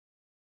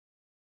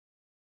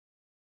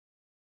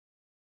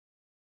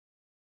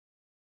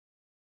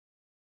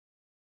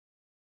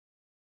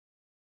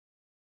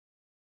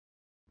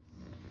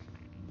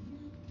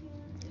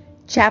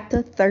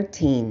Chapter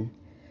 13,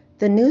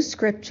 The New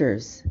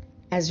Scriptures,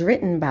 as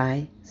written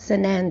by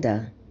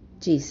Sananda,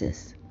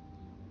 Jesus.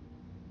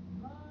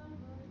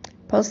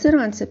 Posted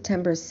on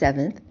September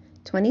 7th,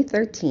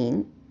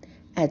 2013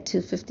 at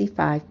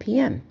 2:55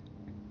 p.m.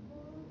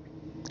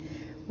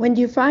 When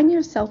you find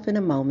yourself in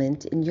a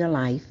moment in your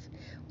life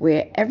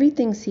where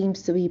everything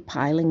seems to be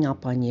piling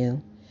up on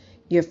you,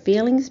 your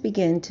feelings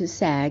begin to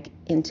sag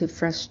into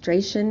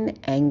frustration,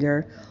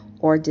 anger,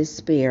 or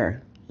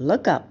despair.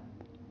 Look up,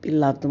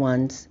 beloved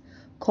ones.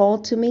 Call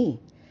to me.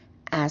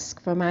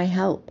 Ask for my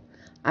help.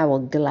 I will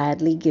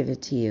gladly give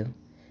it to you.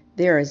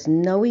 There is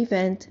no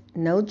event,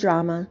 no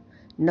drama,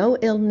 no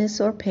illness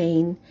or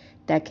pain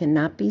that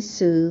cannot be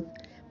soothed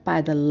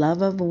by the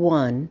love of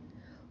one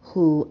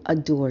who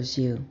adores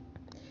you.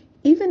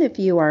 Even if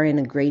you are in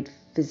a great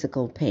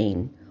physical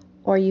pain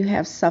or you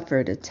have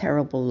suffered a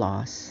terrible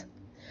loss,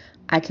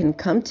 I can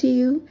come to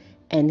you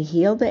and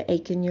heal the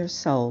ache in your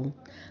soul.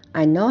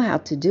 I know how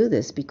to do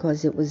this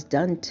because it was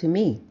done to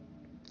me.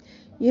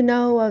 You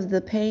know of the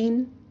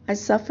pain I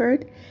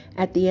suffered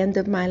at the end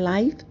of my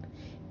life?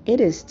 It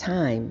is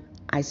time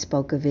I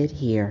spoke of it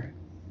here.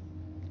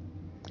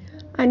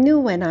 I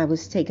knew when I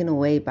was taken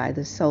away by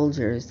the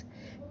soldiers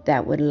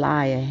that would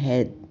lie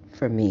ahead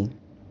for me.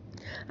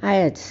 I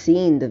had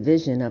seen the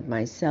vision of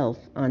myself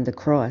on the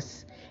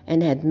cross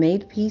and had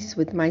made peace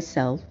with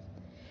myself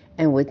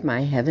and with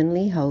my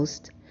heavenly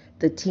host,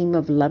 the team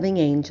of loving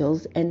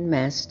angels and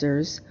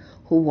masters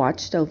who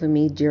watched over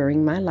me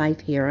during my life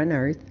here on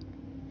earth.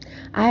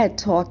 I had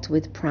talked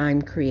with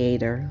Prime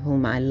Creator,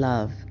 whom I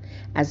love,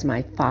 as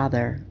my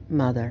father,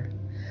 mother,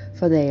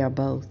 for they are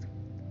both.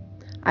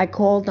 I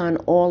called on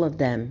all of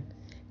them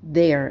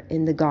there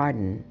in the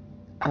Garden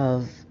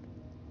of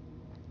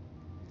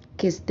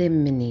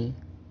Gethsemane.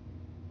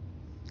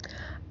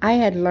 I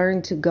had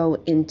learned to go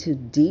into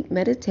deep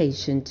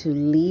meditation to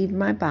leave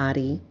my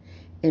body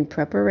in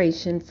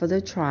preparation for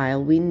the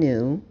trial we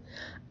knew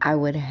I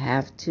would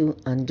have to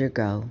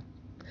undergo.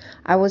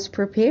 I was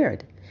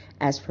prepared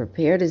as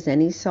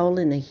any soul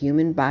in a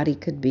human body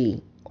could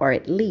be, or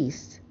at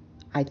least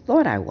I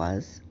thought I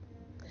was.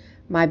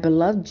 My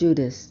beloved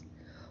Judas,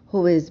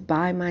 who is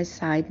by my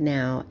side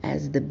now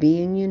as the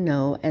being you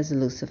know as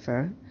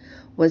Lucifer,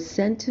 was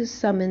sent to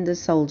summon the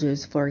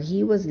soldiers, for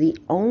he was the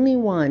only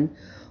one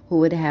who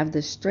would have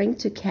the strength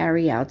to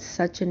carry out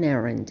such an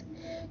errand.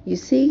 You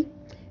see,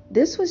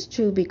 this was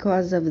true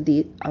because of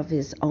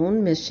his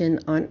own mission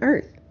on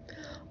earth.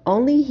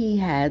 Only he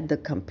had the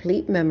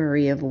complete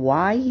memory of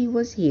why he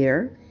was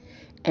here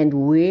and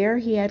where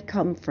he had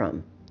come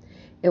from.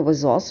 It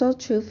was also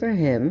true for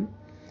him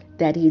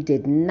that he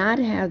did not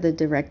have the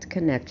direct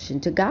connection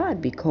to God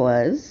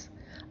because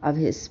of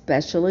his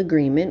special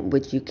agreement,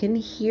 which you can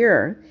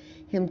hear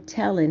him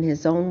tell in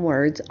his own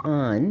words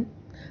on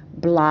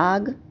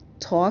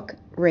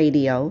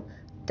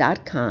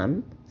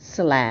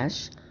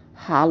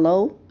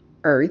blogtalkradio.com/Hollow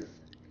Earth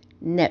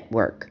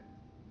Network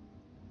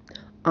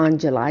on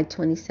July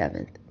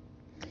 27th,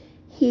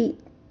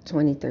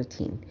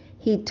 2013.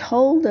 He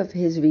told of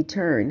his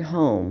return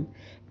home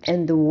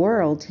and the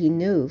world he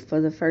knew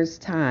for the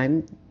first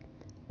time,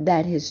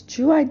 that his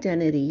true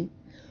identity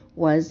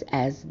was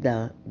as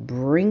the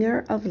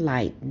bringer of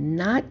light,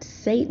 not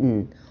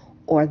Satan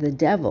or the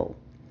devil.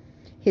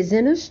 His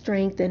inner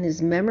strength and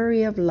his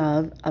memory of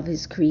love of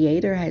his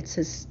Creator had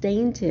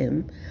sustained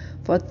him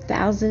for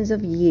thousands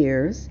of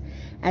years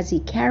as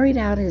he carried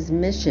out his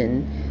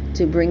mission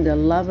to bring the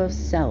love of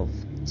self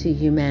to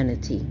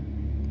humanity.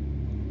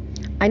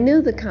 I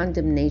knew the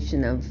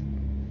condemnation of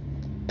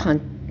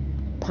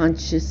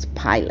Pontius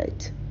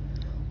Pilate,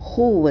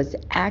 who was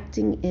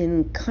acting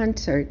in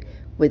concert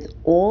with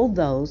all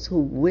those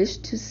who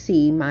wished to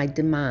see my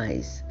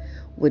demise,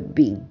 would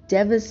be a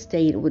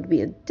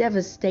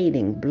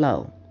devastating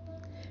blow.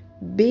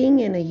 Being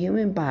in a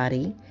human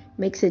body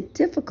makes it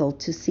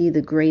difficult to see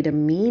the greater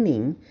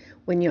meaning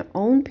when your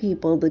own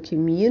people, the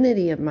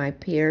community of my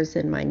peers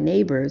and my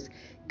neighbors,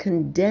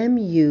 condemn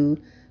you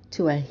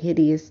to a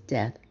hideous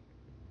death.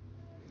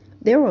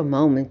 There were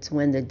moments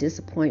when the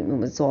disappointment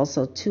was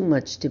also too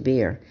much to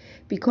bear,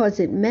 because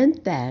it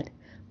meant that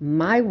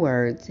my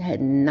words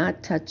had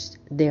not touched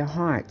their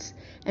hearts,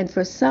 and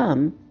for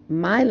some,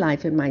 my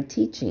life and my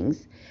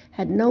teachings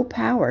had no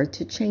power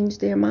to change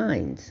their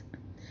minds.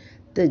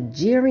 The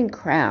jeering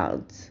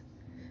crowds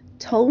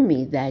told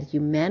me that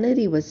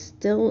humanity was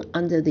still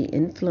under the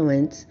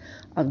influence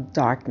of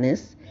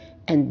darkness,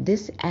 and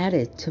this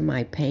added to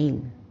my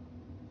pain.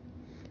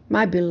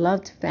 My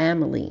beloved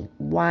family,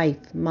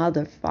 wife,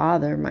 mother,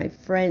 father, my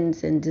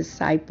friends and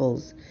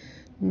disciples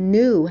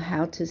knew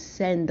how to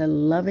send the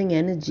loving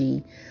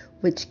energy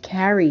which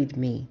carried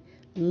me,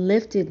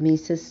 lifted me,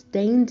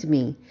 sustained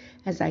me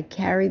as I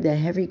carried the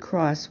heavy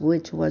cross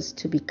which was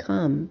to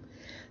become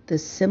the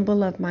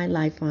symbol of my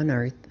life on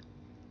earth.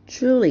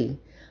 Truly,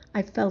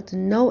 I felt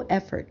no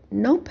effort,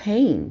 no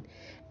pain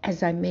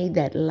as I made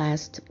that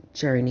last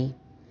journey.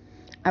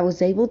 I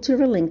was able to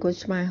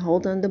relinquish my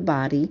hold on the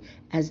body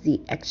as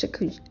the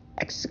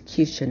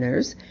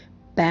executioners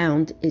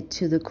bound it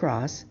to the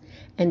cross,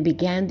 and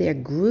began their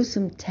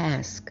gruesome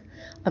task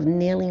of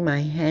nailing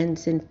my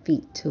hands and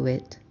feet to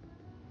it.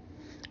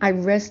 I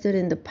rested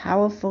in the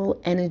powerful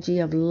energy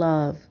of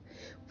love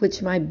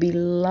which my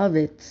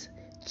beloveds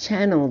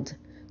channeled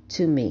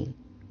to me,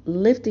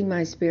 lifting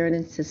my spirit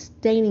and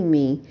sustaining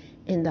me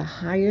in the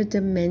higher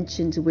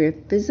dimensions where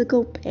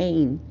physical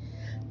pain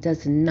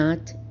does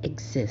not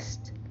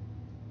exist.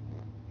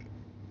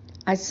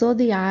 I saw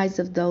the eyes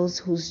of those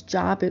whose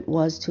job it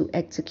was to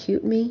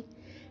execute me,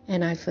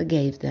 and I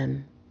forgave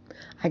them.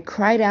 I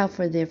cried out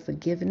for their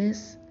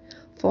forgiveness,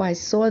 for I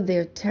saw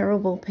their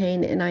terrible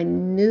pain, and I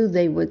knew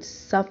they would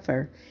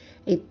suffer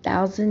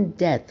 1,000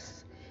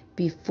 deaths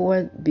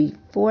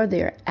before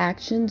their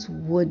actions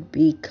would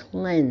be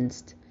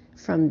cleansed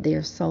from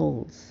their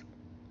souls.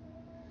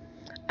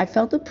 I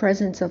felt the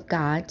presence of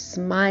God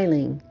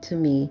smiling to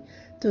me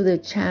through the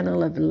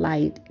channel of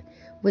light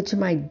which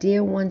my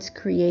dear ones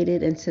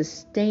created and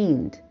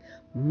sustained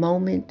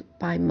moment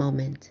by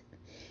moment.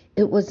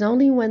 It was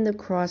only when the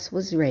cross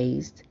was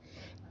raised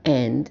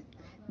and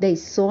they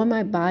saw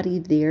my body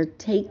there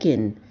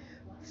taken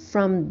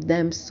from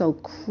them so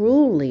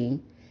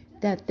cruelly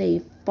that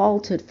they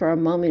faltered for a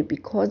moment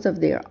because of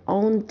their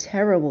own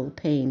terrible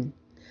pain.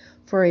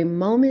 For a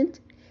moment,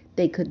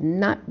 they could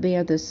not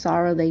bear the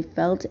sorrow they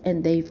felt,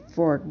 and they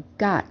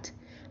forgot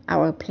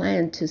our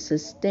plan to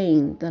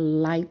sustain the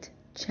light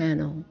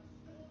channel.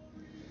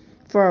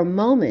 For a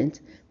moment,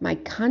 my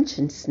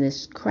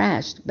consciousness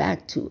crashed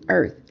back to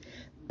earth,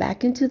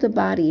 back into the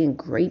body in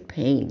great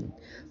pain.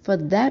 For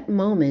that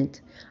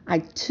moment, I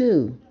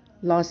too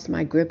lost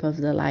my grip of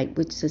the light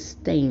which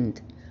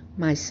sustained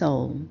my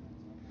soul.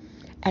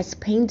 As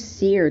pain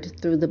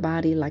seared through the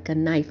body like a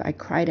knife, I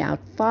cried out,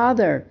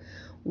 "Father,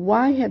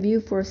 why have you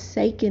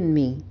forsaken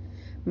me?"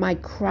 My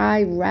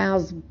cry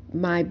roused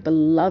my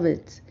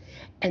beloveds,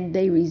 and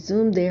they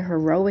resumed their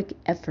heroic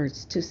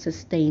efforts to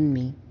sustain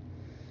me.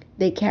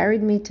 They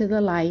carried me to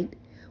the light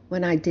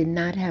when I did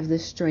not have the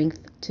strength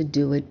to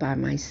do it by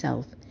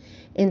myself.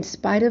 In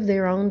spite of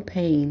their own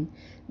pain,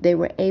 they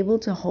were able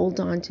to hold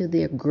on to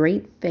their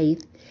great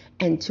faith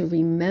and to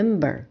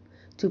remember,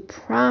 to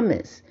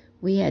promise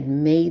we had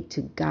made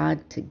to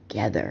God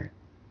together.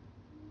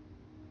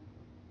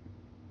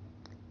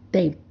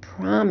 They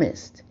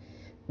promised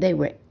they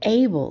were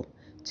able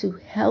to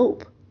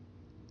help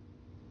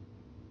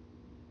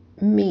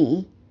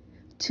me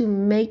to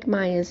make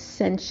my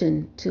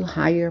ascension to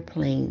higher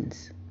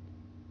planes.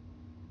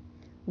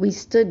 We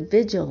stood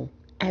vigil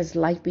as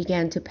life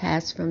began to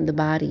pass from the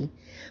body,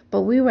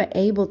 but we were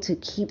able to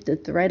keep the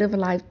thread of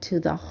life to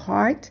the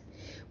heart,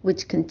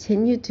 which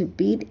continued to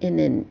beat in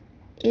an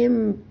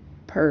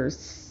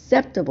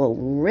imperceptible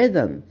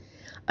rhythm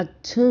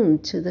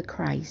attuned to the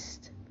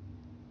Christ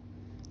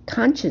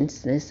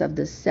consciousness of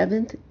the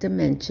seventh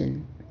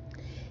dimension.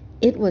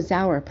 It was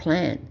our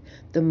plan,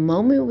 the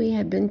moment we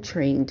had been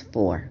trained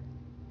for.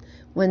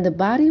 When the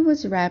body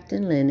was wrapped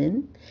in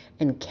linen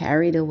and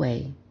carried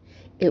away,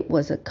 it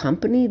was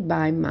accompanied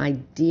by my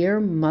dear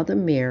Mother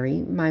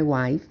Mary, my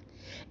wife,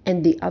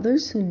 and the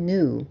others who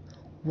knew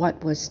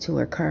what was to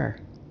occur.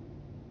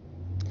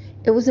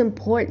 It was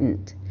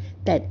important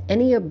that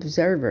any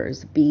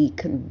observers be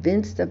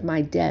convinced of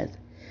my death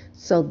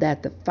so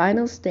that the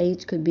final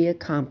stage could be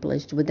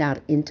accomplished without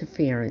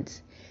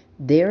interference.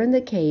 There in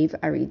the cave,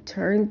 I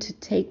returned to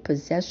take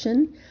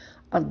possession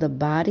of the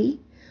body,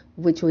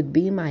 which would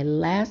be my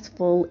last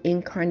full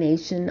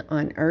incarnation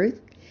on earth,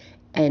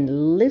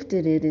 and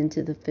lifted it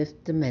into the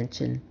fifth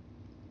dimension.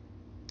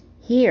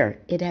 Here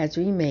it has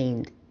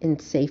remained in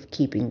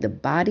safekeeping, the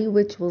body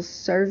which will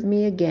serve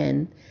me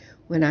again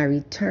when I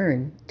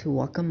return to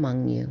walk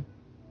among you.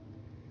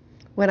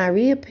 When I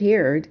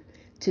reappeared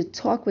to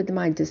talk with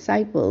my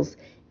disciples,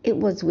 it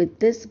was with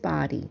this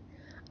body.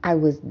 I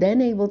was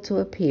then able to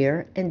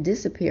appear and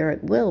disappear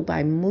at will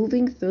by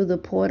moving through the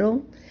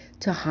portal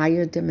to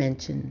higher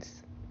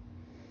dimensions.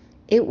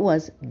 It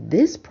was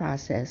this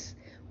process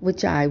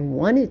which I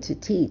wanted to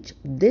teach,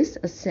 this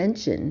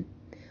ascension,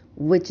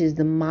 which is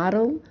the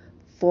model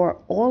for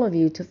all of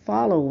you to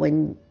follow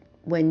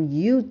when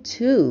you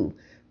too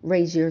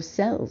raise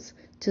yourselves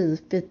to the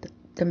fifth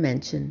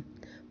dimension.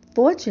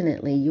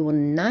 Fortunately, you will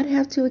not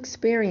have to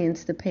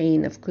experience the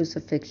pain of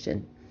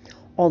crucifixion.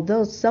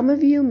 Although some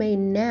of you may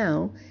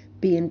now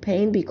be in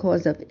pain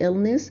because of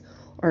illness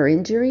or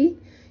injury,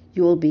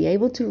 you will be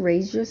able to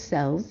raise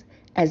yourselves,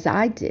 as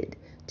I did,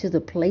 to the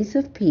place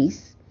of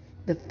peace,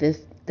 the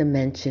fifth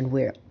dimension,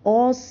 where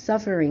all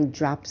suffering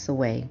drops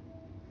away.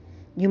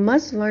 You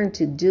must learn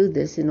to do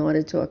this in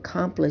order to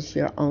accomplish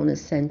your own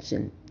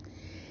ascension.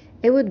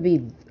 It would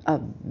be a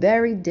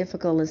very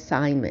difficult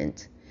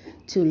assignment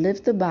to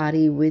lift the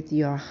body with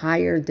your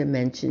higher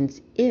dimensions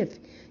if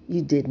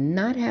you did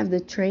not have the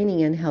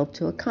training and help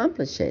to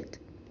accomplish it.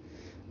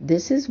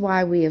 This is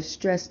why we have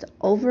stressed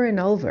over and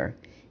over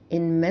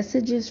in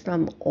messages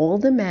from all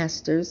the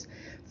masters,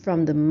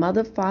 from the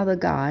Mother, Father,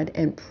 God,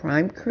 and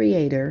Prime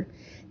Creator,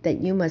 that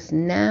you must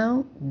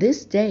now,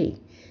 this day,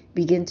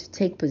 begin to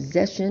take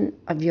possession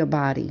of your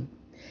body.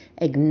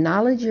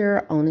 Acknowledge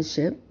your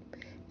ownership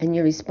and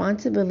your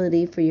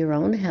responsibility for your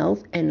own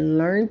health and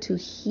learn to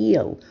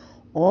heal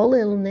all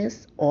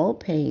illness, all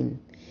pain.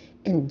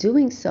 In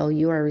doing so,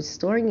 you are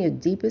restoring your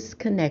deepest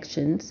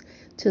connections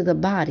to the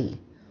body,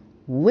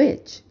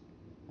 which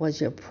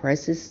was your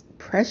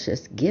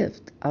precious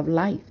gift of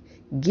life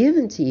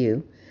given to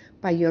you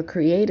by your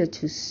Creator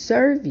to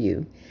serve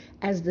you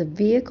as the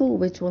vehicle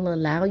which will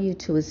allow you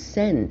to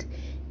ascend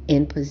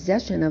in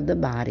possession of the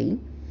body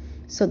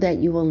so that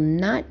you will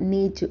not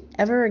need to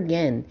ever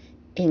again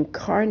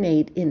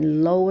incarnate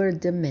in lower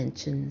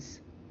dimensions.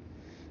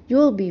 You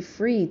will be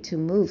free to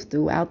move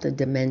throughout the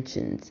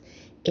dimensions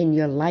in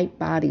your light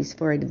bodies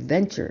for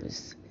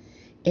adventures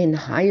in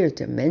higher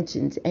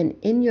dimensions and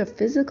in your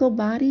physical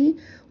body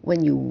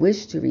when you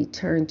wish to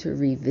return to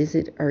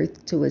revisit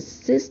Earth to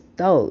assist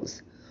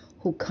those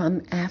who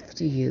come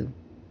after you.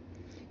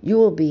 You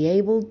will be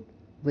able,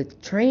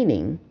 with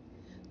training,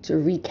 to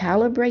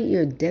recalibrate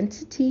your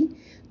density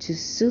to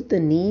suit the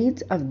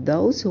needs of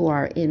those who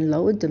are in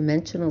lower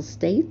dimensional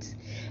states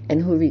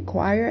and who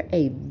require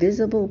a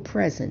visible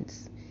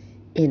presence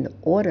in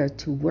order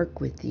to work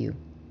with you.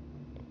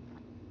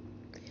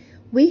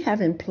 We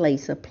have in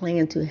place a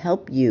plan to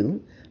help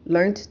you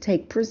learn to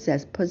take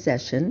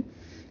possession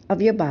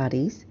of your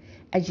bodies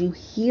as you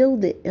heal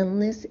the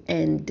illness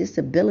and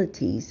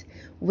disabilities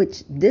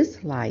which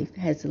this life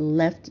has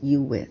left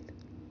you with.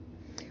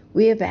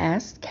 We have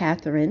asked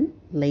Catherine,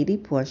 Lady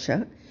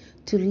Portia,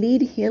 to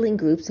lead healing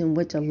groups in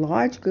which a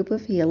large group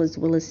of healers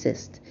will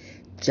assist,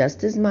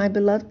 just as my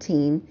beloved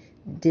team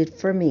did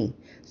for me,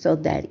 so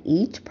that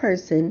each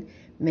person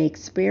may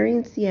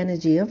experience the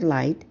energy of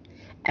light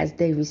as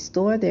they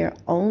restore their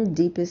own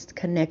deepest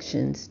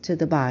connections to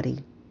the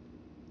body.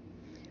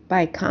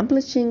 By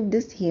accomplishing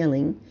this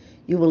healing,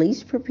 you will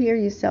each prepare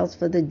yourselves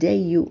for the day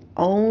you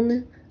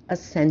own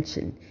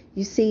ascension.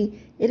 You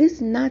see, it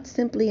is not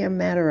simply a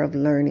matter of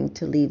learning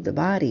to leave the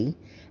body,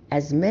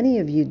 as many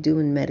of you do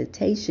in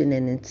meditation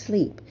and in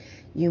sleep.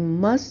 You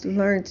must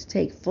learn to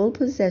take full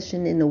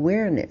possession in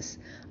awareness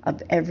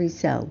of every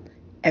cell,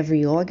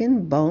 every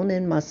organ, bone,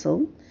 and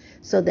muscle,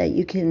 so that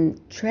you can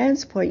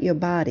transport your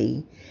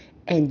body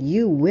and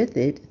you with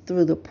it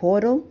through the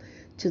portal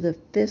to the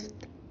fifth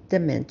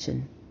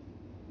dimension.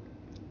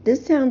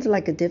 This sounds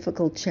like a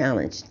difficult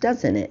challenge,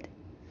 doesn't it?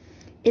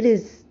 It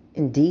is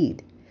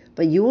indeed,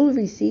 but you will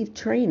receive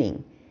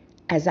training,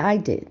 as I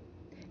did,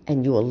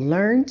 and you will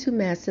learn to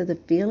master the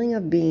feeling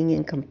of being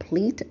in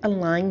complete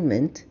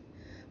alignment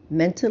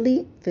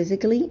mentally,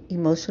 physically,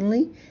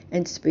 emotionally,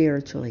 and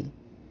spiritually.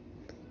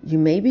 You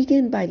may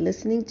begin by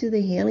listening to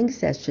the healing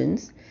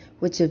sessions,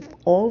 which have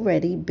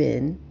already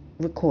been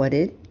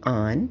recorded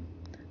on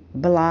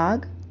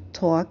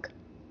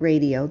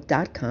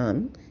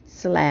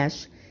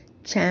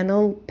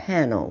blogtalkradio.com/channel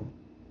panel.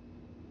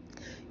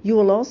 You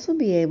will also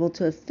be able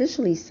to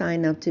officially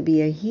sign up to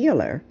be a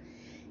healer,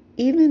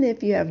 even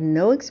if you have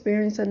no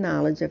experience or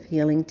knowledge of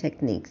healing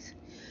techniques.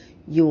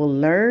 You will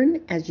learn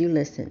as you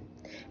listen,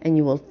 and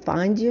you will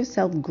find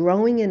yourself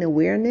growing in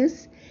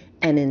awareness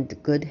and in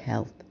good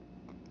health.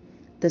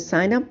 The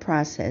sign-up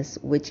process,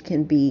 which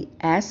can be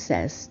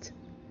accessed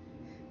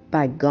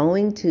by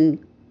going to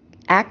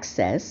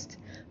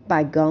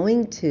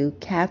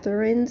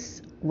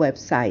Catherine's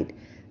website,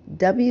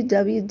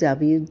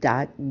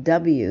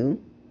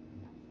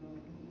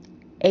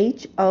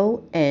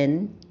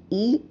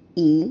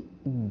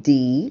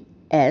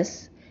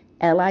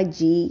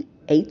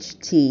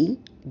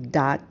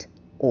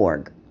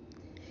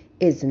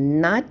 Is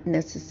not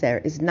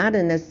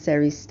a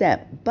necessary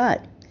step,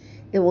 but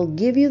it will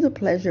give you the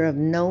pleasure of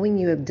knowing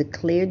you have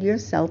declared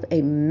yourself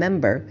a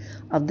member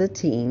of the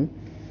team,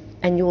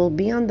 and you will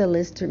be on the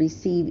list to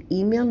receive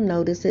email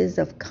notices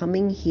of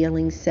coming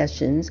healing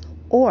sessions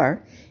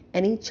or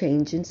any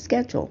change in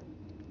schedule.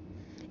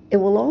 It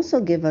will also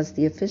give us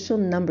the official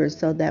number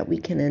so that we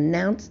can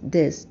announce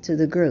this to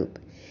the group.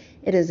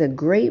 It is a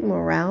great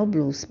morale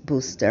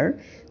booster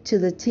to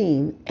the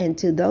team and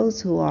to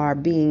those who are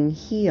being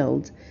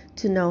healed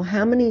to know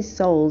how many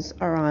souls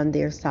are on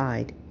their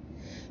side.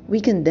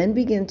 We can then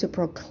begin to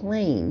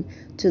proclaim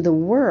to the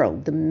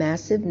world the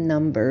massive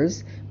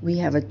numbers we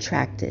have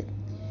attracted.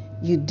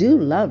 You do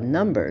love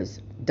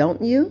numbers,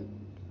 don't you?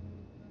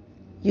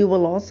 You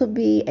will also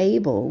be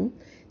able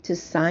to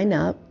sign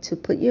up to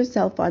put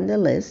yourself on the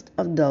list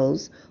of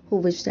those who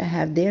wish to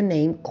have their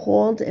name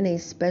called in a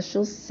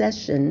special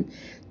session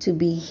to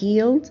be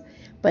healed,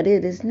 but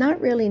it is not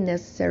really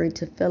necessary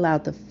to fill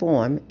out the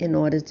form in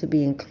order to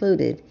be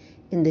included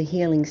in the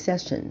healing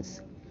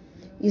sessions.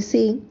 You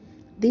see,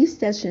 these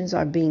sessions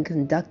are being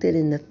conducted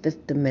in the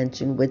fifth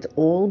dimension with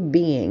all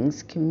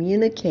beings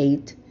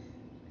communicate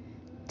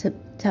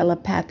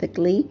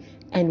telepathically,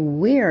 and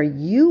where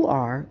you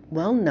are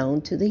well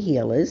known to the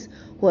healers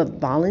who have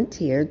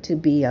volunteered to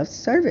be of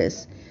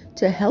service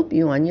to help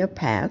you on your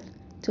path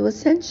to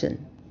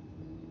ascension.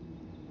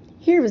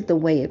 Here is the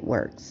way it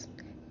works.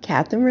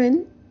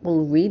 Catherine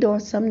will read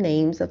off some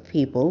names of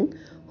people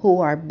who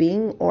are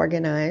being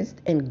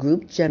organized and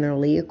grouped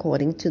generally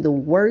according to the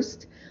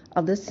worst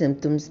of the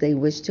symptoms they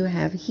wish to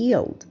have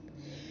healed.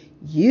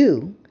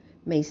 You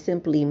may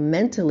simply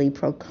mentally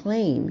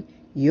proclaim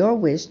your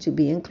wish to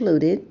be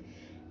included,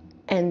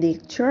 and the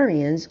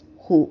actuarians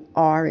who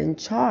are in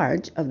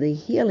charge of the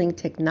healing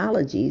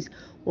technologies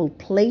will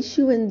place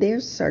you in their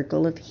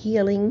circle of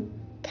healing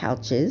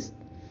couches,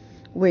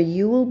 where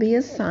you will be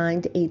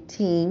assigned a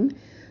team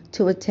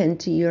to attend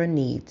to your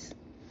needs.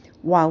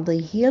 While the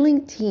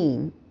healing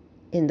team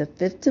in the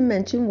fifth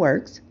dimension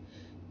works,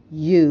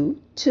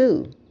 you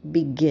too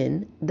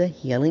begin the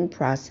healing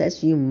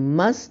process. You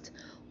must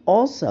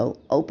also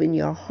open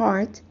your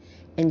heart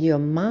and your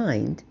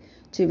mind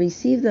to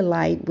receive the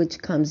light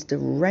which comes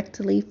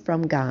directly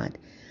from God.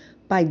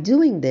 By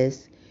doing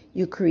this,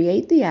 you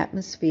create the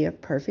atmosphere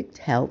of perfect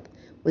health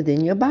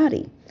within your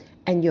body,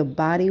 and your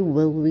body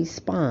will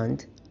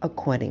respond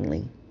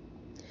accordingly.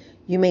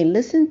 You may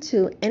listen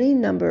to any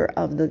number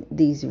of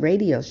these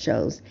radio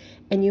shows,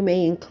 and you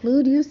may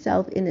include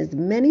yourself in as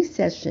many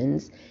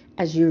sessions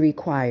as you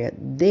require.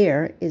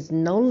 There is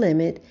no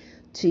limit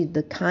to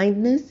the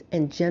kindness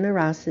and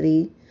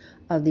generosity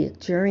of the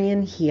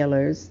Arcturian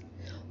healers,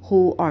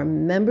 who are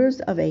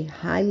members of a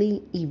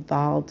highly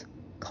evolved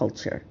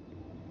culture.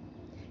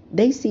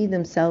 They see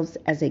themselves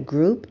as a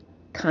group,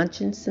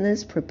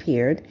 consciousness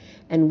prepared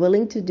and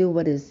willing to do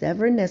what is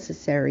ever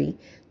necessary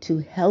to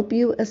help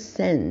you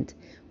ascend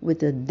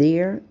with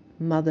their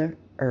Mother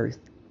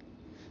Earth.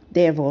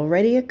 They have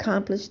already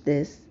accomplished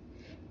this,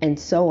 and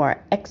so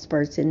are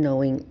experts in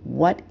knowing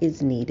what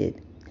is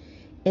needed.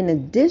 In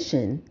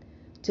addition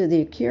to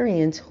the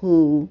Arcturians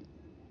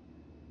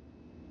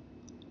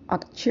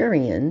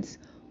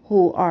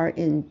who are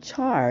in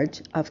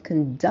charge of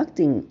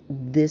conducting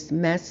this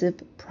massive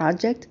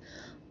project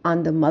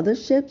on the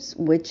motherships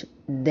which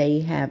they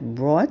have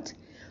brought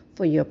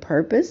for your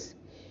purpose,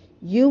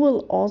 you will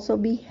also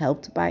be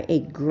helped by a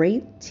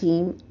great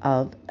team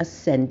of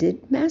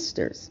ascended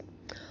masters,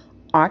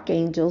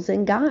 archangels,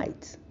 and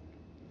guides.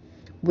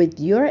 With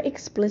your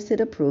explicit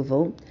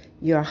approval,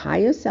 your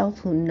higher self,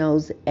 who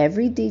knows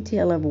every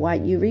detail of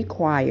what you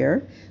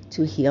require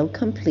to heal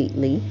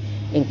completely,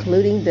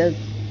 including the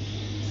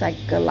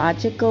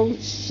psychological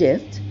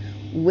shift,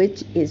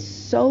 which is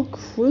so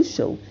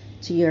crucial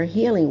to your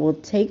healing, will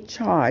take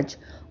charge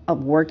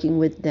of working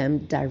with them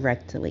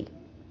directly.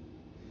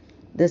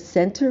 The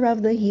center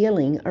of the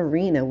healing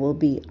arena will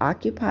be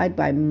occupied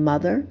by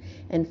Mother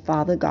and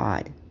Father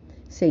God,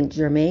 Saint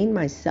Germain,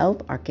 myself,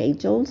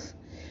 archangels,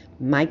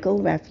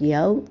 Michael,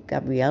 Raphael,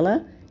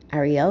 Gabriella,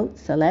 Ariel,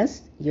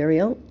 Celeste,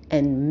 Uriel,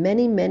 and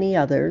many, many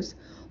others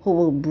who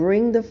will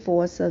bring the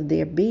force of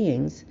their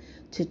beings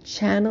to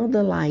channel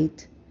the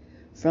light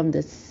from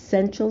the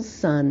central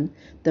sun,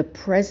 the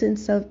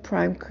presence of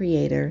Prime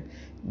Creator,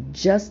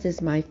 just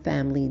as my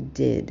family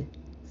did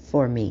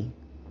for me.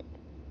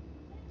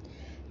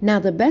 Now,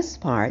 the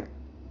best part,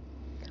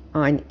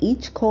 on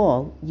each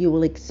call, you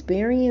will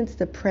experience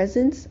the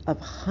presence of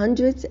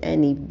hundreds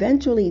and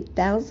eventually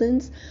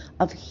thousands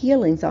of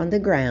healings on the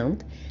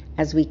ground,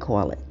 as we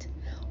call it,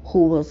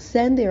 who will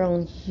send their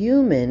own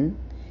human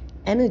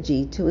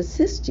energy to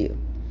assist you.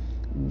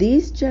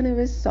 These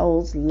generous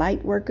souls,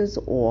 light workers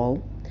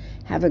all,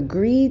 have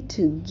agreed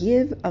to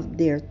give of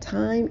their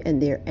time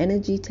and their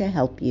energy to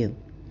help you.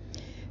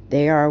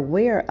 They are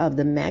aware of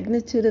the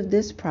magnitude of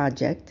this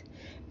project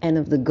and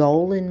of the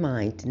goal in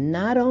mind,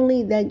 not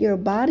only that your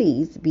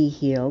bodies be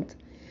healed,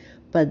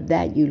 but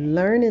that you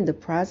learn in the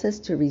process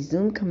to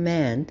resume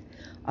command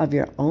of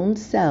your own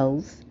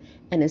selves,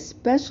 and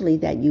especially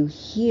that you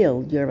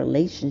heal your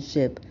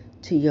relationship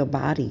to your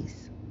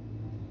bodies.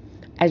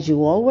 As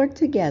you all work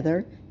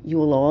together, you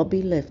will all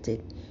be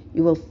lifted.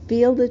 You will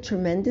feel the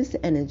tremendous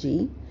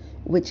energy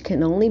which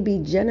can only be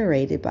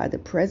generated by the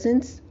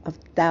presence of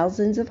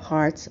thousands of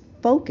hearts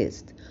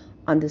focused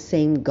on the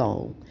same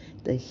goal,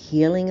 the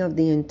healing of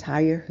the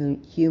entire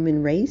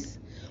human race,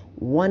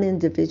 one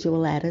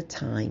individual at a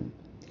time.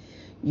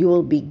 You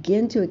will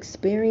begin to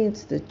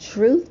experience the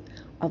truth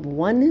of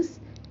oneness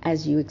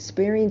as you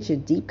experience your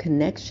deep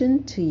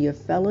connection to your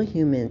fellow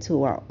humans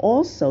who are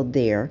also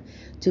there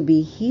to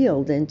be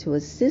healed and to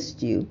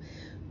assist you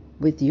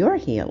with your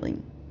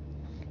healing.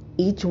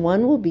 Each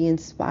one will be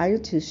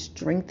inspired to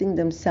strengthen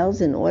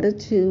themselves in order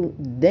to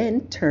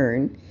then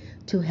turn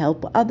to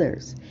help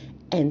others.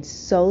 And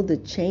so the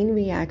chain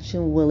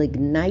reaction will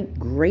ignite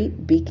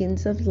great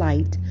beacons of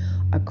light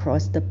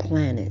across the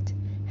planet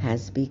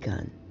has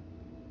begun.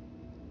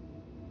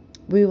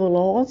 We have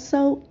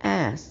also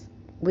asked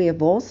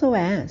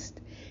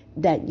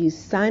that you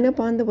sign up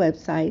on the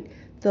website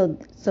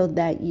so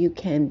that you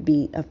can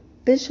be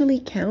officially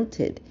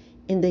counted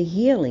in the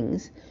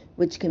healings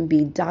which can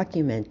be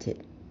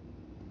documented.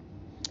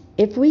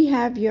 If we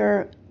have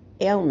your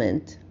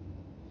ailment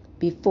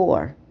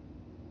before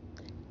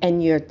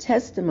and your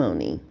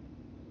testimony,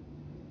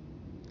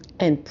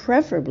 and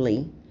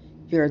preferably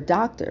your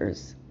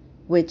doctors,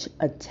 which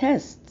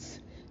attests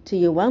to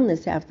your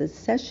wellness after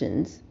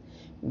sessions,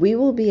 we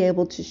will be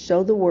able to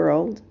show the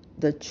world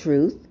the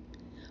truth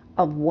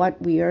of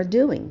what we are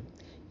doing.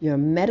 Your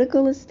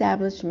medical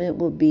establishment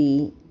will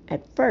be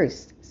at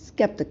first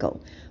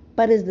skeptical,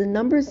 But as the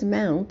numbers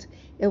mount,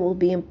 it will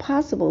be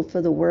impossible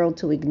for the world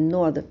to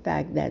ignore the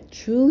fact that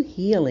true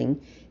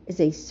healing is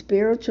a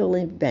spiritual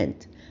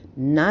event,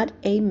 not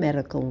a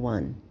medical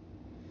one.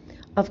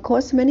 Of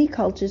course, many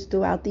cultures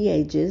throughout the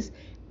ages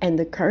and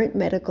the current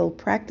medical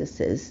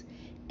practices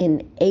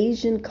in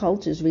Asian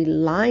cultures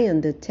rely on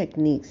the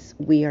techniques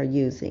we are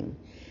using.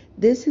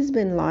 This has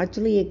been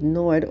largely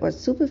ignored or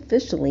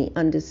superficially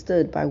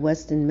understood by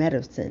Western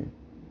medicine.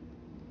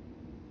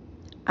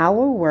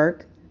 Our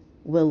work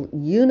will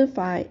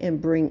unify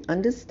and bring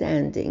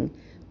understanding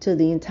to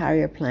the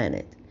entire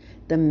planet.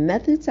 The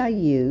methods I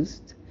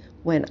used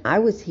when I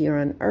was here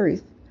on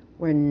Earth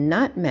were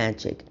not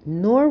magic,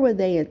 nor were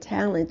they a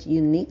talent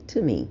unique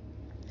to me.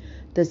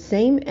 The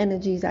same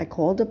energies I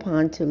called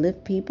upon to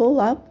lift people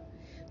up,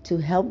 to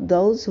help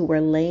those who were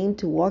lame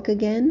to walk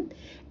again,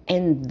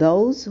 and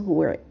those who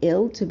were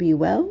ill to be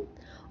well,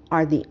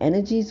 are the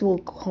energies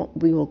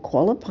we will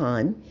call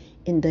upon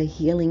in the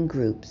healing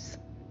groups.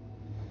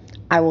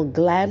 I will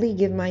gladly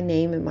give my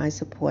name and my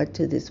support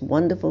to this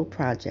wonderful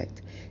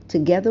project.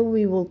 Together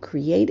we will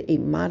create a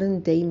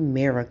modern-day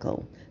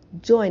miracle.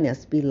 Join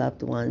us,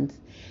 beloved ones,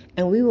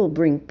 and we will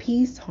bring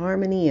peace,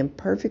 harmony, and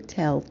perfect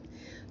health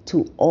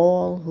to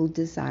all who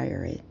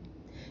desire it.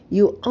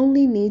 You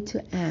only need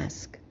to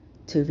ask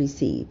to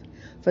receive.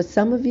 For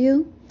some of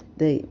you,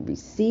 the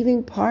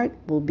receiving part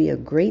will be a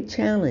great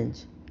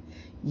challenge.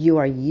 You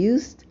are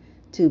used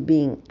to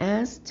being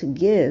asked to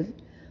give,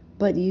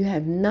 but you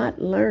have not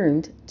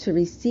learned to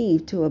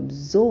receive, to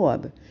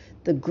absorb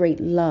the great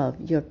love,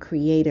 your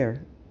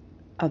creator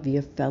of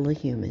your fellow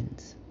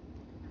humans.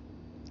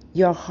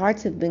 Your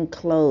hearts have been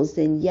closed,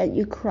 and yet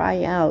you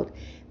cry out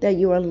that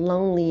you are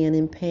lonely and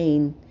in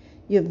pain.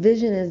 Your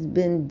vision has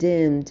been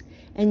dimmed,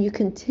 and you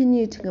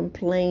continue to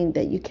complain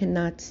that you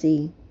cannot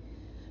see.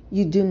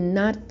 You do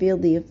not feel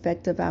the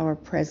effect of our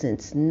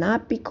presence,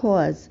 not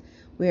because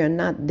we are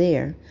not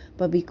there,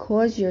 but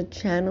because your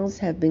channels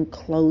have been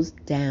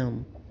closed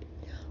down.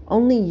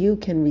 Only you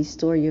can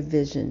restore your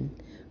vision,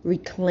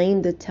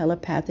 reclaim the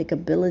telepathic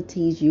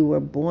abilities you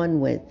were born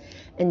with,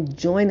 and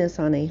join us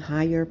on a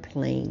higher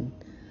plane.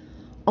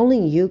 Only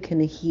you can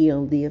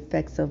heal the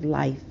effects of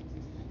life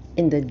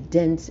in the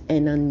dense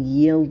and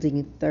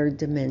unyielding third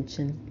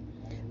dimension.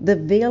 The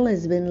veil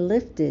has been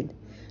lifted.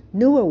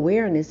 New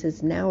awareness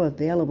is now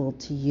available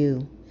to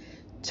you.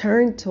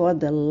 Turn toward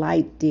the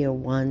light, dear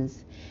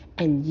ones,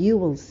 and you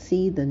will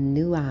see the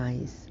new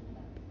eyes.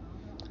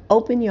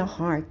 Open your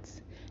hearts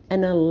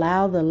and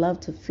allow the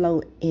love to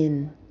flow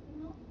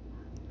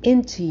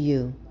into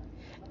you,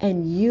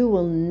 and you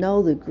will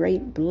know the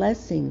great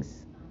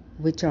blessings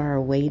which are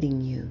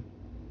awaiting you.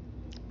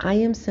 I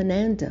am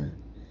Sananda,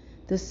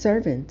 the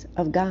servant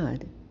of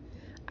God.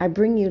 I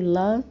bring you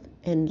love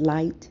and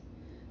light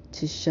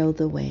to show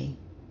the way.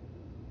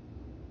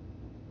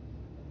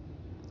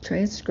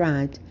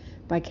 Transcribed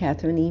by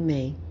Catherine E.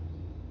 May,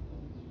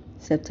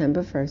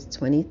 September 1st,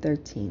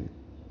 2013,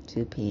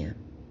 2 p.m.